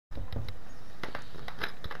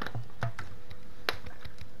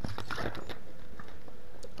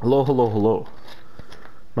Hello, hello, hello.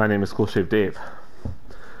 My name is Close Shave Dave.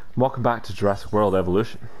 Welcome back to Jurassic World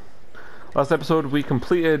Evolution. Last episode we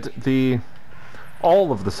completed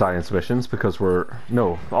all of the science missions because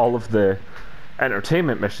all of the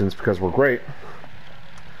entertainment missions because we're great.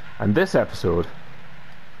 And this episode,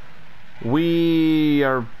 we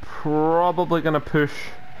are probably going to push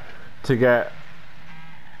to get,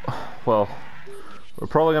 we're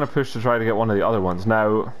probably going to push to try to get one of the other ones.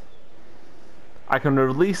 Now, I can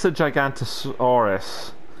release a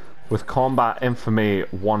Gigantosaurus with Combat Infamy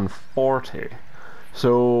 140.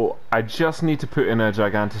 So I just need to put in a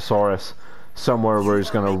Gigantosaurus somewhere where he's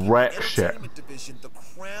going to wreck shit. The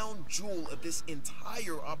crown jewel of this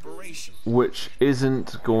entire operation. Which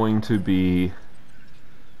isn't going to be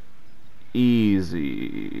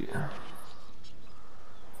easy.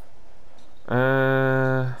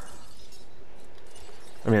 I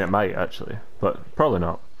mean, it might actually, but probably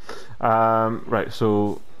not. Right,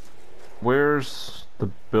 so where's the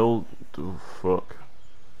build? Oh, fuck.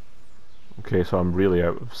 Okay, so I'm really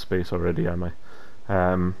out of space already, am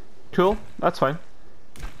I? Cool, that's fine.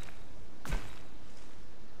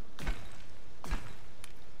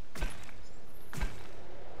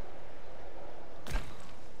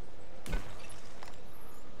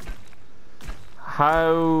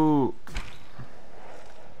 How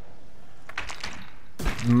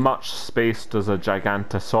much space does a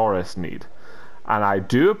Gigantosaurus need? And I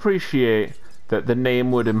do appreciate that the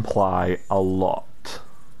name would imply a lot.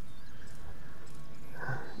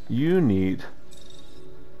 You need...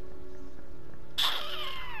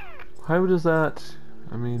 How does that...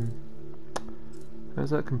 I mean... How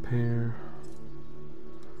does that compare?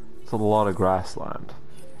 It's a lot of grassland.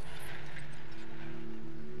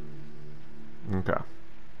 Okay.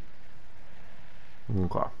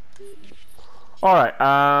 Okay. Alright,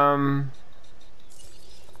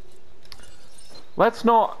 let's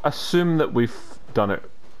not assume that we've done it.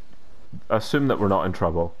 Assume that we're not in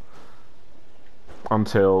trouble.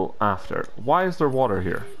 Until after. Why is there water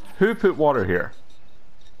here? Who put water here?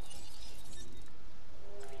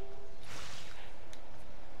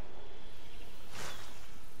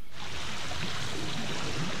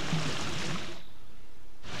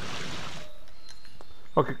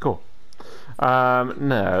 Okay, cool.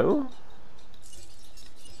 No.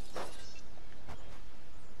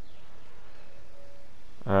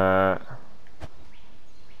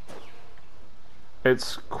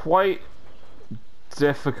 It's quite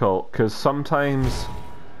difficult because sometimes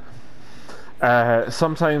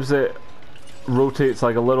it rotates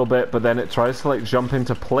like a little bit, but then it tries to like jump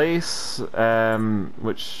into place,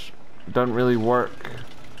 which doesn't really work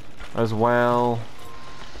as well.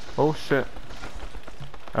 Oh shit.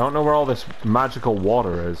 I don't know where all this magical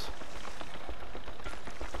water is.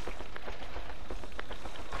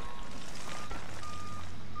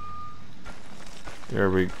 Here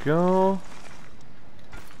we go.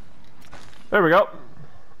 There we go.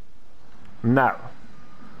 Now,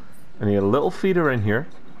 I need a little feeder in here.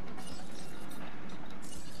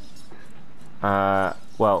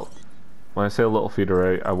 Well, when I say a little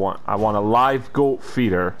feeder, I want a live goat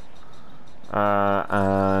feeder,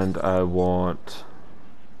 and I want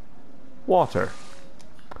water.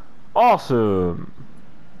 Awesome.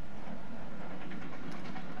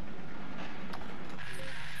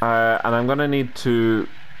 And I'm gonna need to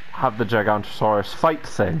have the Gigantosaurus fight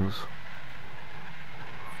things.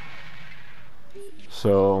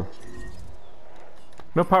 So,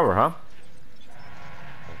 no power, huh?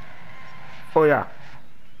 Oh yeah.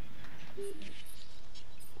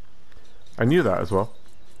 I knew that as well.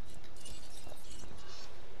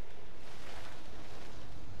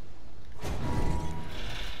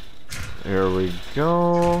 Here we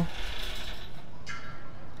go.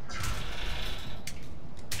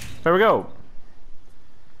 There we go.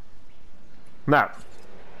 Now.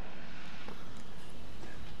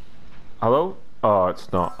 Hello? Oh,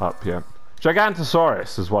 it's not up yet.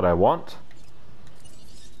 Gigantosaurus is what I want.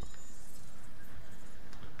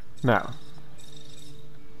 Now.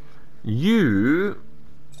 You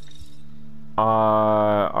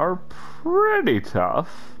are pretty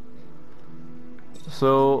tough.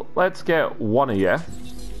 So let's get one of you.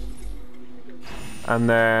 And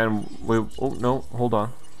then we... Oh, no, hold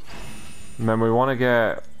on. And then we want to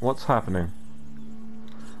get... What's happening?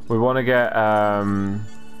 We want to get,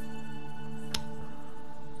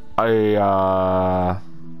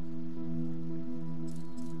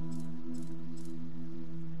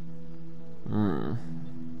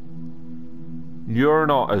 You're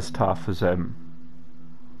not as tough as him.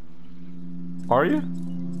 Are you?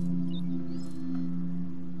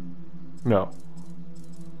 No.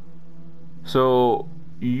 So,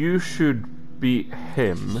 you should beat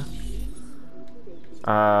him.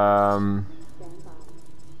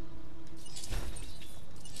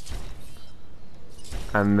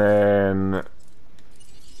 And then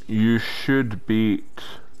you should beat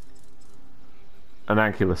an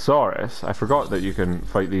Ankylosaurus. I forgot that you can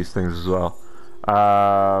fight these things as well.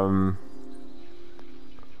 I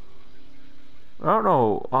don't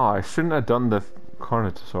know. Oh, I shouldn't have done the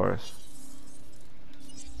Carnotaurus.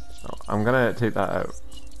 No, I'm gonna take that out.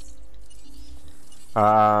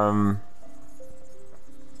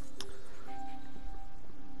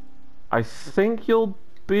 I think you'll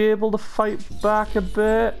be able to fight back a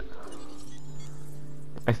bit.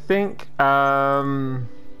 I think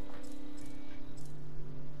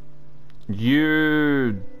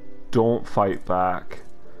you don't fight back.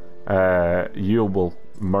 You will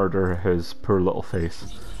murder his poor little face.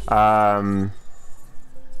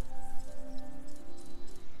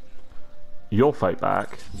 You'll fight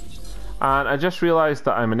back. And I just realized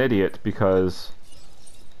that I'm an idiot because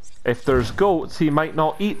if there's goats, he might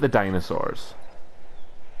not eat the dinosaurs.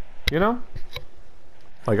 You know?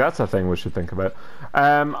 Like, that's a thing we should think about.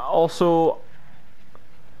 Also,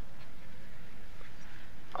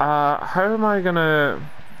 how am I gonna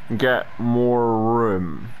get more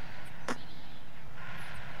room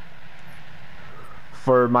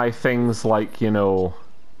for my things like, you know,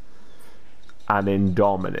 an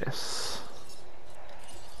Indominus?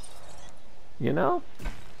 You know?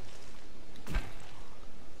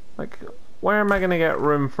 Like, where am I gonna get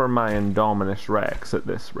room for my Indominus Rex at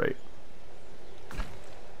this rate?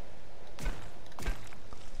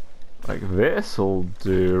 Like, this'll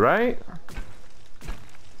do, right?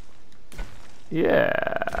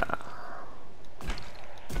 Yeah.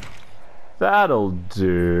 That'll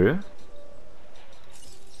do.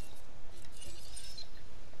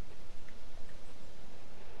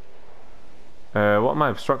 What am I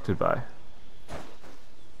obstructed by?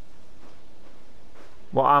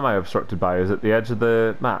 What am I obstructed by? Is it the edge of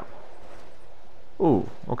the map? Ooh,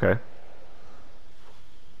 okay.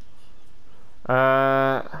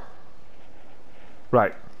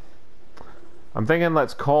 Right. I'm thinking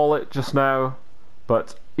let's call it just now,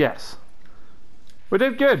 but yes. We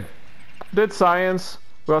did good. We did science.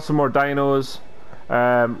 We got some more dinos.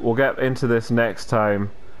 We'll get into this next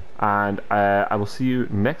time, and I will see you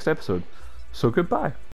next episode. So goodbye.